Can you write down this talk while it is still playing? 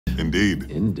Indeed.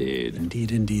 Indeed.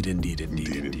 Indeed, indeed, indeed,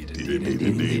 indeed, indeed,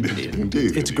 indeed, Indeed.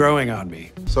 Indeed. It's growing on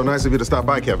me. So nice of you to stop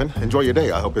by, Kevin. Enjoy your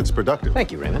day. I hope it's productive.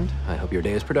 Thank you, Raymond. I hope your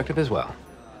day is productive as well.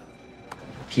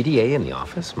 PDA in the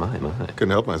office? My.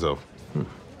 Couldn't help myself.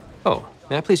 Oh,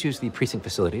 may I please use the precinct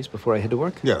facilities before I head to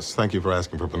work? Yes, thank you for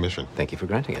asking for permission. Thank you for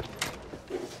granting it.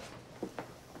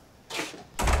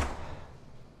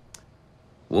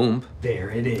 Womp.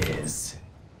 There it is.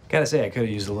 Gotta say, I could have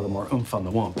used a little more oomph on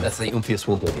the womp. That's the oomfiest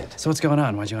womp we'll get. So what's going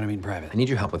on? Why'd you want to meet in private? I need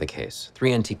your help with a case.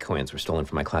 3 antique coins were stolen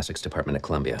from my classics department at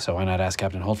Columbia. So why not ask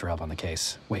Captain Holt for help on the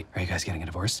case? Wait, are you guys getting a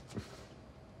divorce?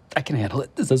 I can handle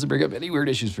it. This doesn't bring up any weird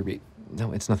issues for me.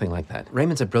 No, it's nothing like that.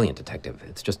 Raymond's a brilliant detective.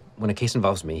 It's just when a case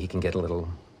involves me, he can get a little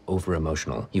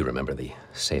over-emotional. You remember the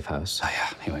safe house? Oh, yeah,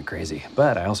 he went crazy.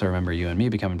 But I also remember you and me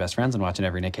becoming best friends and watching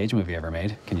every Nick Cage movie ever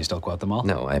made. Can you still quote them all?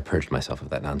 No, I purged myself of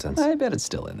that nonsense. I bet it's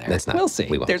still in there. It's not. We'll see.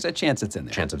 We won't. There's a chance it's in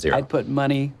there. Chance of 0. I'd put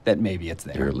money that maybe it's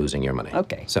there. You're losing your money.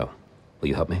 Okay. So, will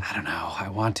you help me? I don't know. I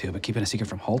want to, but keeping a secret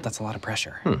from Holt, that's a lot of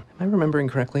pressure. Am I remembering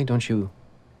correctly? Don't you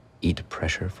eat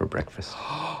pressure for breakfast?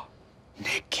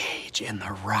 Nick Cage in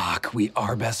The Rock. We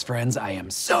are best friends. I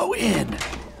am so in.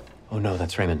 Oh, no,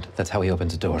 that's Raymond. That's how he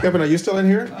opens a door. Kevin, are you still in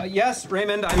here? Yes,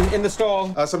 Raymond, I'm in the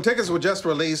stall. Some tickets were just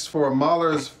released for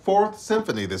Mahler's 4th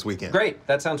Symphony this weekend. Great,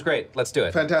 that sounds great. Let's do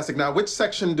it. Fantastic. Now, which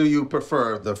section do you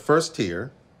prefer? The first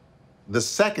tier, the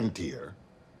second tier,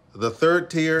 the third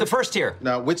tier? The first tier.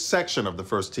 Now, which section of the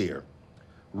first tier?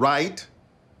 Right,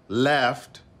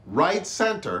 left, right,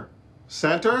 center,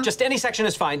 center? Just any section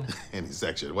is fine. Any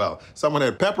section. Well, someone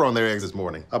had pepper on their eggs this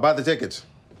morning. I'll buy the tickets.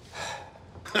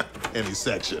 Any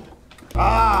section.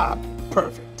 Ah,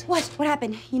 perfect. What? What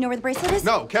happened? You know where the bracelet is?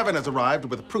 No, Kevin has arrived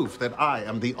with proof that I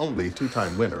am the only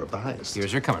 2-time winner of the heist.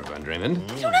 Here's your cummerbund, Raymond.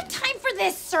 I don't have time for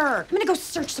this, sir. I'm gonna go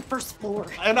search the first floor.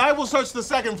 And I will search the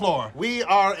second floor. We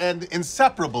are an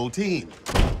inseparable team.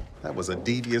 That was a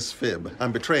devious fib.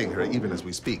 I'm betraying her even as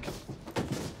we speak.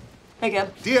 Hey, Kev.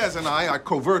 Diaz and I are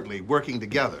covertly working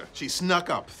together. She snuck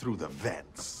up through the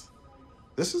vents.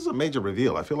 This is a major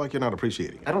reveal. I feel like you're not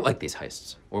appreciating it. I don't like these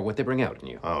heists, or what they bring out in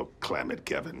you. Oh, clam it,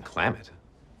 Kevin. Clam it.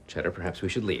 Cheddar, perhaps we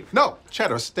should leave. No,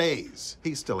 Cheddar stays.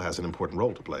 He still has an important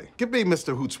role to play. Give me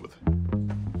Mr. Hootsworth.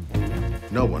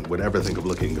 No one would ever think of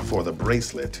looking for the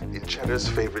bracelet in Cheddar's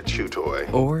favorite chew toy.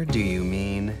 Or do you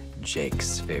mean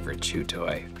Jake's favorite chew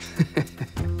toy?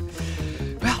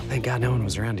 Well, thank God no one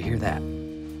was around to hear that.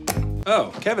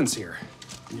 Oh, Kevin's here.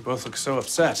 You both look so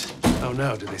upset. Oh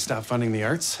no, did they stop funding the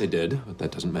arts? They did, but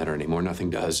that doesn't matter anymore. Nothing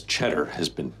does. Cheddar has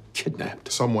been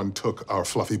kidnapped. Someone took our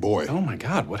fluffy boy. Oh my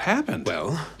God, what happened?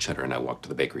 Well, Cheddar and I walked to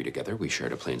the bakery together. We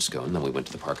shared a plain scone, then we went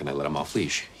to the park and I let him off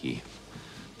leash. He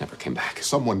never came back.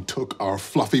 Someone took our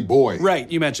fluffy boy. Right,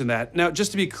 you mentioned that. Now,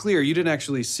 just to be clear, you didn't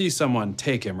actually see someone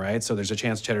take him, right? So there's a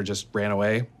chance Cheddar just ran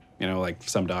away? You know, like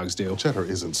some dogs do. Cheddar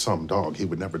isn't some dog. He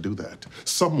would never do that.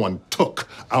 Someone took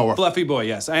our... Fluffy boy,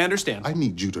 yes, I understand. I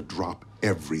need you to drop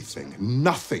everything.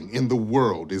 Nothing in the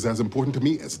world is as important to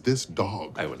me as this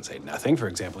dog. I wouldn't say nothing. For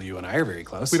example, you and I are very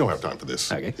close. We don't have time for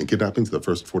this. Okay. In kidnappings, the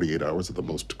first 48 hours are the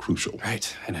most crucial.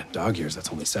 Right, and in dog years, that's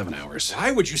only 7 hours.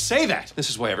 Why would you say that?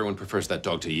 This is why everyone prefers that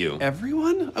dog to you.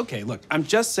 Everyone? Okay, look, I'm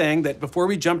just saying that before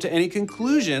we jump to any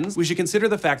conclusions, we should consider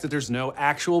the fact that there's no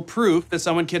actual proof that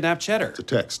someone kidnapped Cheddar. It's a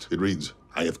text. It reads,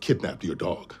 I have kidnapped your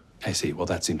dog. I see. Well,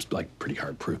 that seems like pretty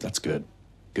hard proof. That's good.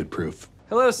 Good proof.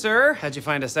 Hello, sir. How'd you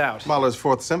find us out? Mahler's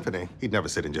 4th Symphony. He'd never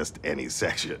sit in just any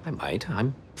section. I might.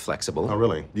 I'm flexible. Oh,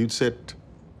 really? You'd sit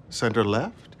center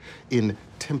left? In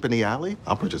Timpani Alley?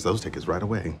 I'll purchase those tickets right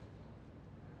away.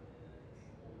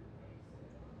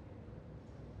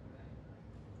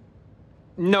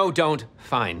 No, don't.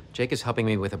 Fine. Jake is helping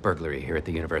me with a burglary here at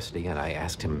the university, and I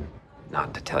asked him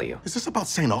not to tell you. Is this about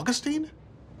St. Augustine?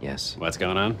 Yes. What's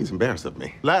going on? He's embarrassed of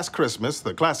me. Last Christmas,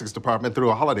 the classics department threw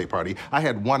a holiday party. I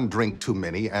had 1 drink too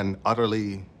many and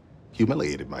utterly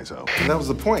humiliated myself. And that was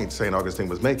the point St. Augustine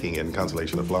was making in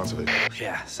Consolation of Philosophy.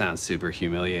 Yeah, sounds super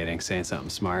humiliating, saying something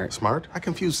smart. Smart? I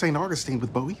confused St. Augustine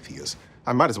with Boethius.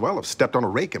 I might as well have stepped on a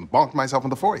rake and bonked myself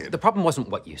in the forehead. The problem wasn't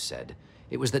what you said.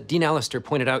 It was that Dean Allister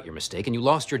pointed out your mistake and you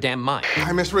lost your damn mind.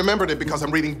 I misremembered it because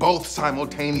I'm reading both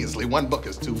simultaneously. 1 book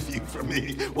is too few for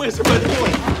me. Where's the red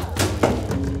point?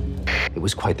 It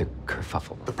was quite the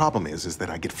kerfuffle. The problem is that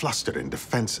I get flustered and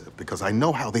defensive because I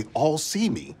know how they all see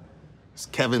me. It's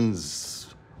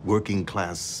Kevin's working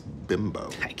class bimbo.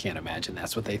 I can't imagine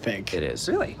that's what they think. It is.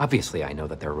 Really? Obviously, I know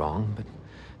that they're wrong, but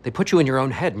they put you in your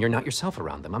own head and you're not yourself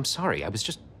around them. I'm sorry. I was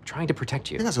just trying to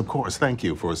protect you. Yes, of course. Thank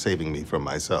you for saving me from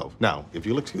myself. Now, if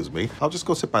you'll excuse me, I'll just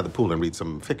go sit by the pool and read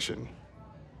some fiction.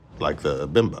 Like the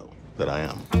bimbo that I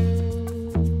am.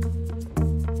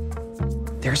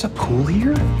 There's a pool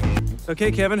here? Okay,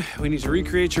 Kevin, we need to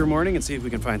recreate your morning and see if we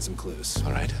can find some clues.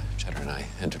 All right, Cheddar and I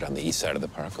entered on the east side of the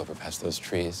park, over past those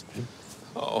trees.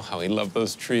 Oh, how we love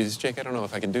those trees. Jake, I don't know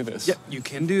if I can do this. Yep, you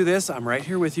can do this. I'm right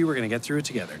here with you. We're gonna get through it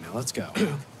together. Now, let's go.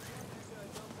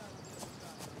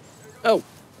 Oh,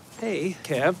 hey,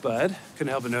 Kev, bud.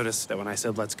 Couldn't help but notice that when I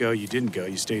said let's go, you didn't go.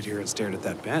 You stayed here and stared at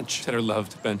that bench. Cheddar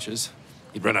loved benches.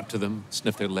 He'd run up to them,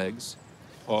 sniff their legs,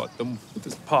 paw at them with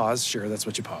his... Pause, sure, that's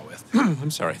what you paw with. I'm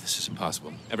sorry, this is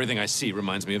impossible. Everything I see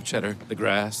reminds me of Cheddar. The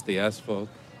grass, the asphalt,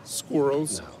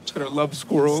 squirrels. No. Cheddar loves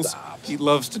squirrels. Stop. He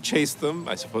loves to chase them.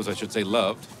 I suppose I should say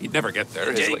loved. He'd never get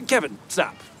there. Kevin,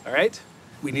 stop, all right?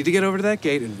 We need to get over to that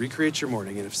gate and recreate your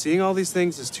morning. And if seeing all these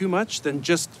things is too much, then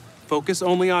just focus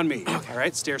only on me, all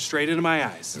right? Stare straight into my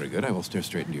eyes. Very good, I will stare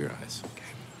straight into your eyes. Okay.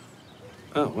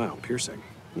 Oh, wow, piercing.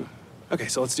 Okay,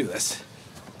 so let's do this.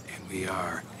 And we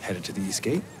are headed to the east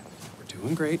gate. We're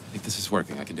doing great. I think this is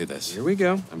working. I can do this. Here we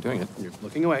go. I'm doing it. You're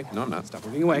looking away. No, I'm not. Stop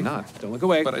looking away. I'm not. Don't look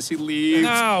away. But I see leaves.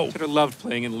 No! Cheddar loved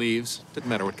playing in leaves. Didn't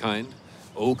matter what kind.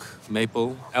 Oak,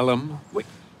 maple, elm. Wait.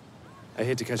 I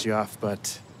hate to cut you off,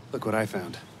 but look what I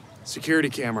found. Security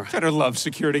camera. Cheddar loves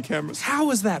security cameras.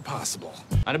 How is that possible?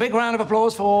 And a big round of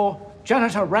applause for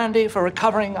Janitor Randy for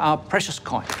recovering our precious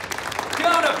coin.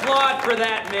 Don't applaud for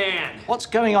that man. What's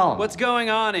going on? What's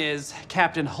going on is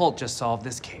Captain Holt just solved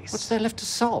this case. What's there left to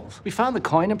solve? We found the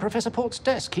coin in Professor Port's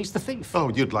desk. He's the thief. Oh,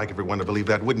 you'd like everyone to believe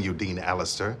that, wouldn't you, Dean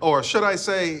Allister? Or should I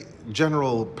say,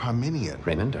 General Parmenion?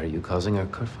 Raymond, are you causing a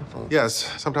kerfuffle?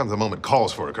 Yes, sometimes a moment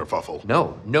calls for a kerfuffle.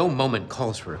 No, no moment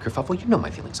calls for a kerfuffle. You know my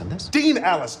feelings on this. Dean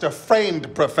Allister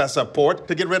framed Professor Port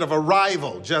to get rid of a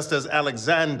rival, just as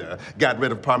Alexander got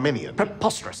rid of Parmenion.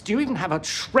 Preposterous. Do you even have a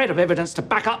shred of evidence to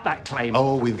back up that claim?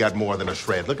 Oh, we've got more than a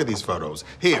shred. Look at these photos.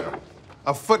 Here,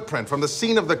 a footprint from the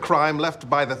scene of the crime left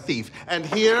by the thief. And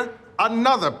here,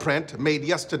 another print made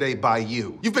yesterday by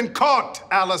you. You've been caught,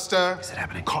 Allister. Is it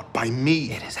happening? Caught by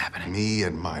me. It is happening. Me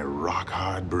and my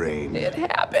rock-hard brain. It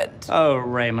happened. Oh,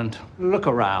 Raymond, look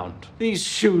around. These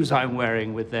shoes I'm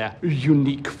wearing with their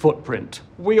unique footprint.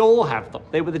 We all have them.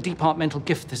 They were the departmental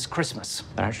gift this Christmas.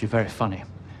 They're actually very funny.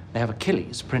 They have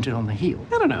Achilles printed on the heel.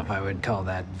 I don't know if I would call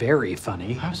that very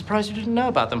funny. I'm surprised you didn't know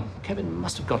about them. Kevin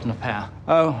must have gotten a pair.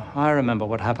 Oh, I remember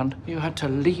what happened. You had to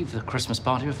leave the Christmas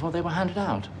party before they were handed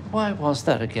out. Why was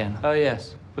that again? Oh,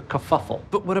 yes, the kerfuffle.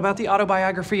 But what about the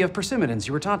autobiography of Persimmons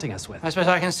you were taunting us with? I suppose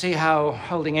I can see how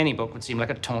holding any book would seem like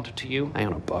a taunt to you. I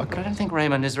own a book. But I don't think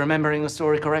Raymond is remembering the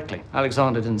story correctly.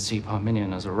 Alexander didn't see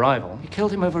Parmenion as a rival. He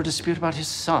killed him over a dispute about his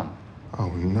son. Oh,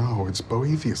 no, it's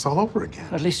Boethius all over again.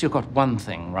 At least you've got one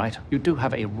thing, right? You do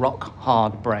have a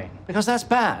rock-hard brain. Because that's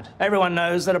bad. Everyone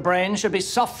knows that a brain should be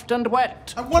soft and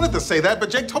wet. I wanted to say that, but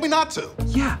Jake told me not to.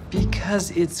 Yeah,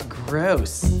 because it's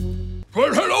gross.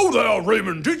 Well, hello there,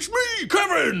 Raymond. It's me,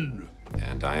 Kevin.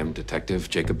 And I am Detective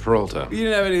Jacob Peralta. We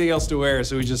didn't have anything else to wear,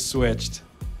 so we just switched.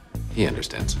 He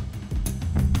understands.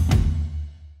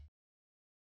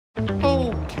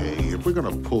 Okay, if we're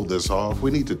gonna pull this off, we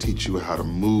need to teach you how to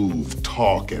move,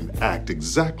 talk, and act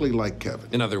exactly like Kevin.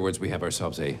 In other words, we have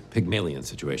ourselves a Pygmalion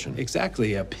situation.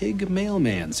 Exactly, a pig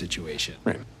mailman situation.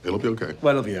 Right. It'll be okay.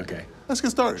 Well, it'll be okay. Let's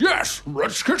get started. Yes,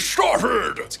 let's get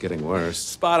started. It's getting worse.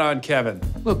 Spot on, Kevin.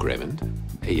 Look, Raymond,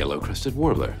 a yellow-crested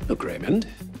warbler. Look, Raymond,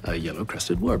 a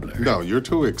yellow-crested warbler. No, you're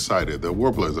too excited. The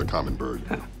warbler is a common bird.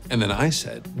 And then I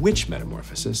said, which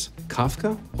metamorphosis,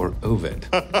 Kafka or Ovid?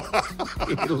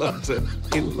 He loves it.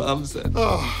 He loves it.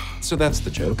 So that's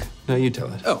the joke. Now you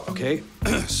tell it. Oh, okay.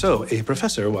 So, a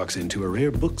professor walks into a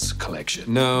rare books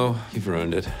collection. No, you've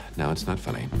ruined it. Now it's not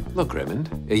funny. Look,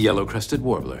 Raymond, a yellow-crested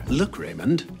warbler. Look,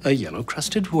 Raymond, a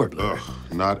yellow-crested warbler. Ugh,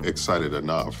 not excited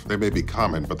enough. They may be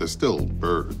common, but they're still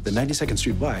birds. The 92nd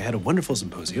Street Y had a wonderful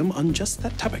symposium on just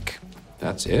that topic.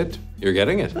 That's it? You're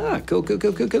getting it? Ah, cool.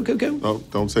 No,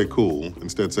 don't say cool.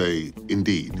 Instead say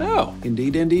indeed. Oh,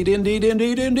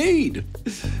 indeed.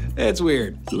 That's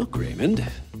weird. Look, Raymond,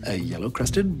 a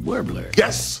yellow-crested warbler.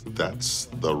 Yes! That's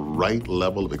the right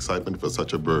level of excitement for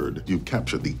such a bird. You've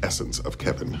captured the essence of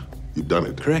Kevin. You've done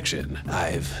it. Correction,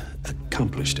 I've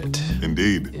accomplished it.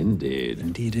 Indeed. Indeed.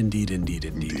 Indeed.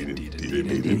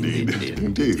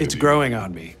 It's growing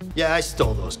on me. Yeah, I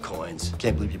stole those coins.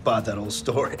 Can't believe you bought that whole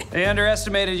story. They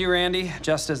underestimated you, Randy,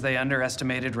 just as they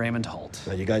underestimated Raymond Holt.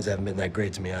 Well, you guys haven't been that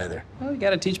great to me either. Well, you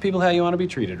gotta teach people how you want to be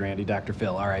treated, Randy. Dr.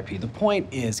 Phil, R.I.P. The point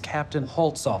is, Captain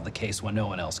Holt solved the case when no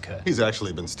one else could. He's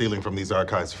actually been stealing from these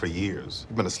archives for years.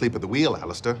 You've been asleep at the wheel,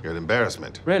 Alistair. You're an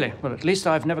embarrassment. Really? Well, at least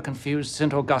I've never confused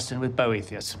St. Augustine with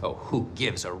Boethius. Oh, who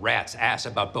gives a rat's ass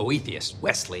about Boethius,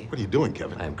 Wesley? What are you doing,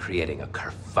 Kevin? I'm creating a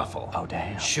kerfuffle. Oh,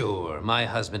 damn. Sure, my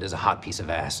husband is a hot piece of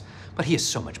ass, but he is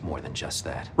so much more than just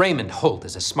that. Raymond Holt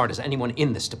is as smart as anyone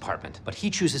in this department, but he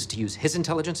chooses to use his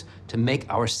intelligence to make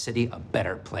our city a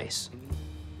better place.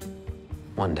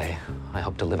 One day, I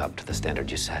hope to live up to the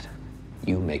standard you set.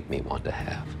 You make me want to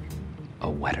have a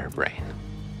wetter brain.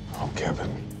 Oh, Kevin.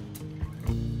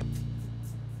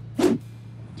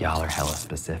 Y'all are hella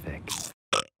specific.